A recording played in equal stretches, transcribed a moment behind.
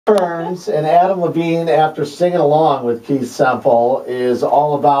turns, and Adam Levine, after singing along with Keith Semple, is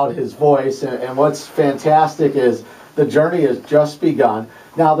all about his voice. And what's fantastic is the journey has just begun.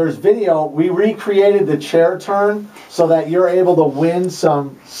 Now, there's video. We recreated the chair turn so that you're able to win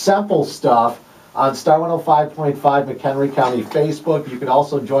some Semple stuff on Star 105.5 McHenry County Facebook. You can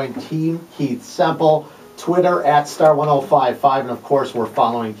also join Team Keith Semple, Twitter at Star 105.5, and of course we're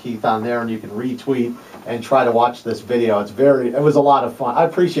following Keith on there, and you can retweet and try to watch this video. It was a lot of fun. I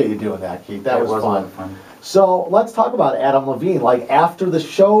appreciate you doing that, Keith. That was fun. A lot of fun. So let's talk about Adam Levine. Like, after the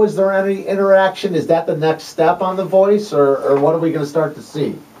show, is there any interaction? Is that the next step on The Voice, or what are we going to start to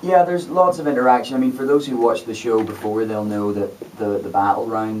see? Yeah, there's lots of interaction. I mean, for those who watched the show before, they'll know that the battle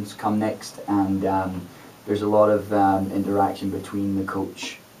rounds come next, and there's a lot of interaction between the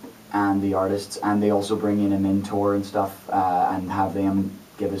coach and the artists, and they also bring in a mentor and stuff, and have them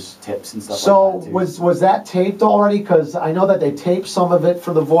give us tips and stuff like that too. Was that taped already? Because I know that they taped some of it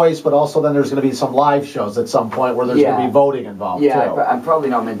for The Voice, but also then there's going to be some live shows at some point where there's going to be voting involved too. I'm probably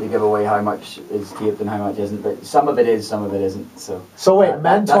not meant to give away how much is taped and how much isn't, but some of it is, some of it isn't. So wait,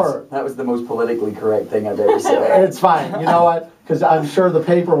 mentor. That was the most politically correct thing I've ever said. It's fine. You know what? Because I'm sure the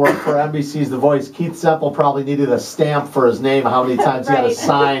paperwork for NBC's The Voice, Keith Semple probably needed a stamp for his name, how many times he had to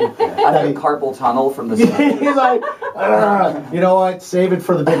sign. I had a carpal tunnel from the He's like, you know what? Save it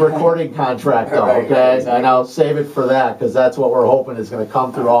for the big recording contract, though, right, okay? exactly. And I'll save it for that, because that's what we're hoping is going to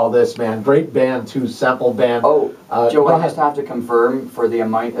come through all this, man. Great band, too, Semple band. Oh, Joe, I just have to confirm for the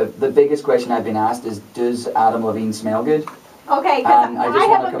amount of... The biggest question I've been asked is, does Adam Levine smell good? Okay, because I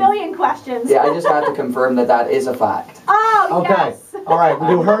have a million questions. Yeah, I just have to confirm that is a fact. Oh, okay. Yes. All right,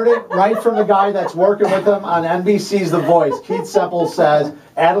 you heard it right from the guy that's working with him on NBC's The Voice. Keith Semple says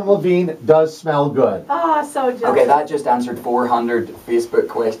Adam Levine does smell good. Oh, so just... Okay, that just answered 400 Facebook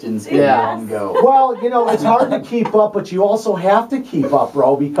questions in one go. Well, you know, it's hard to keep up, but you also have to keep up,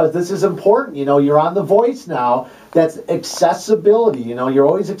 bro, because this is important. You know, you're on The Voice now. That's accessibility. You know, you're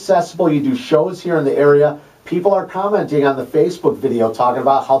always accessible. You do shows here in the area. People are commenting on the Facebook video talking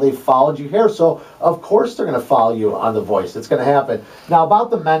about how they followed you here. So, of course, they're going to follow you on The Voice. It's going to happen. Now,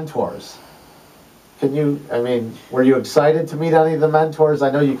 about the mentors. Were you excited to meet any of the mentors? I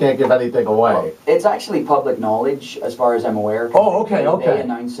know you can't give anything away. Well, it's actually public knowledge, as far as I'm aware. Oh, okay. They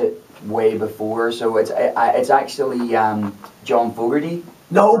announced it way before. So it's actually John Fogerty.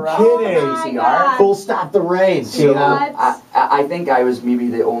 No kidding. Oh, Full Stop the Rain. So I think I was maybe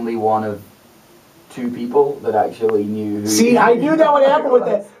the only one of 2 people that actually knew who... See, I knew that would happen with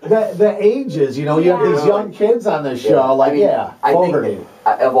the ages. You know, you have these young kids on this show. Like, I think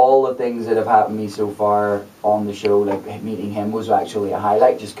of all the things that have happened to me so far on the show, like meeting him was actually a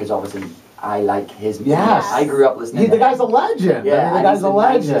highlight, just because obviously I like his music. Yes. I grew up listening to him. The guy's a legend. Yeah, the guy's a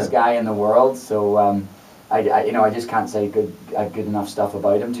legend. He's the nicest guy in the world, so... I just can't say good enough stuff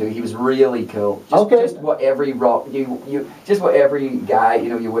about him too. He was really cool. Just what every just what every guy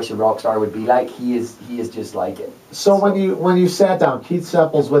you wish a rock star would be like. He is just like it. So when you sat down, Keith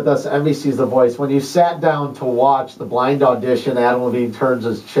Semple's with us, NBC's The Voice. When you sat down to watch the blind audition, Adam Levine turns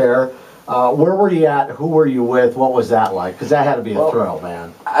his chair. Where were you at? Who were you with? What was that like? Because that had to be a thrill,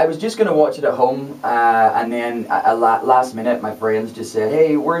 man. I was just going to watch it at home, and then last minute, my friends just said,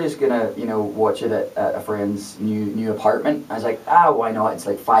 "Hey, we're just going to, watch it at a friend's new apartment." I was like, why not? It's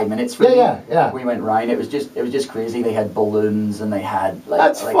like 5 minutes for me. Yeah. We went round. It was just crazy. They had balloons, and they had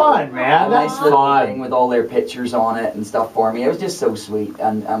that's fun, man. A nice little thing with all their pictures on it and stuff for me. It was just so sweet,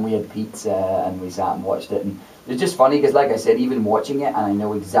 and we had pizza, and we sat and watched it, and it's just funny because, like I said, even watching it, and I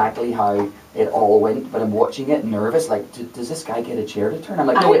know exactly how it all went, but I'm watching it nervous, like, does this guy get a chair to turn? I'm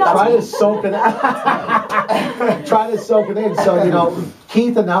like, no, wait, that's try to soak it in. Try to soak it in. So,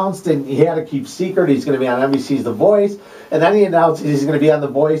 Keith announced, and he had to keep secret, he's going to be on NBC's The Voice, and then he announced he's going to be on The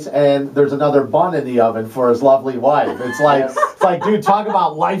Voice, and there's another bun in the oven for his lovely wife. It's like, dude, talk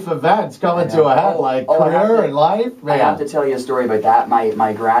about life events coming to a head, like career and life, man. I have to tell you a story about that.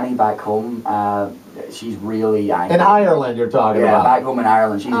 My granny back home, she's really angry. In Ireland, you're talking about? Yeah, back home in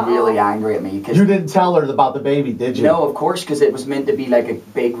Ireland, she's really angry at me. You didn't tell her about the baby, did you? No, of course, because it was meant to be like a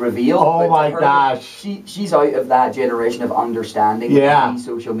big reveal. Oh my gosh. She's out of that generation of understanding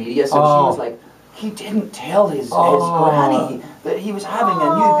social media, so she was like, he didn't tell his granny that he was having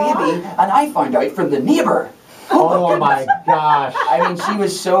a new baby, and I found out from the neighbour. Oh my gosh. I mean, she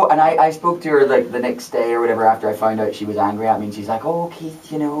was so, and I spoke to her like the next day or whatever after I found out she was angry at me, and she's like, "Oh,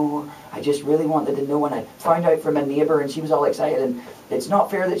 Keith, I just really wanted to know, and I found out from a neighbour," and she was all excited, and it's not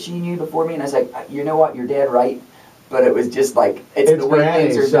fair that she knew before me, and I was like, "You know what, you're dead right. but it was just like, it's the way Granny,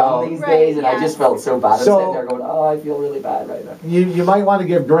 things are so- done these Right, days, and I yes. just felt so bad. I'm So- sitting there going, oh, I feel really bad right now. You might want to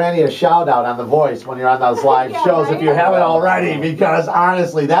give Granny a shout out on The Voice when you're on those live Yeah, shows if right? you haven't already, because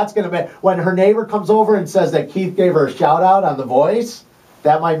honestly, that's going to be, when her neighbor comes over and says that Keith gave her a shout out on The Voice,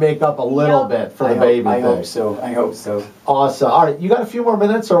 that might make up a little Yep. bit for the I baby hope thing. so. I hope so. Awesome. All right, you got a few more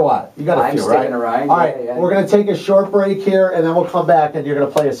minutes or what? You got a I'm few, sticking right? around. All right, yeah. we're going to take a short break here, and then we'll come back, and you're going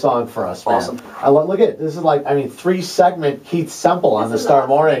to play a song for us, man. Awesome. Look at this is like, I mean, 3-segment Keith Semple on the This is Star awesome.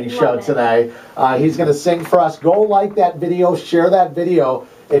 Morning Love Show it. today. He's going to sing for us. Go like that video, share that video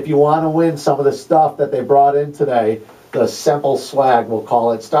if you want to win some of the stuff that they brought in today. The Semple swag, we'll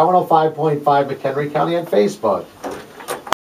call it. Star 105.5 McHenry County on Facebook.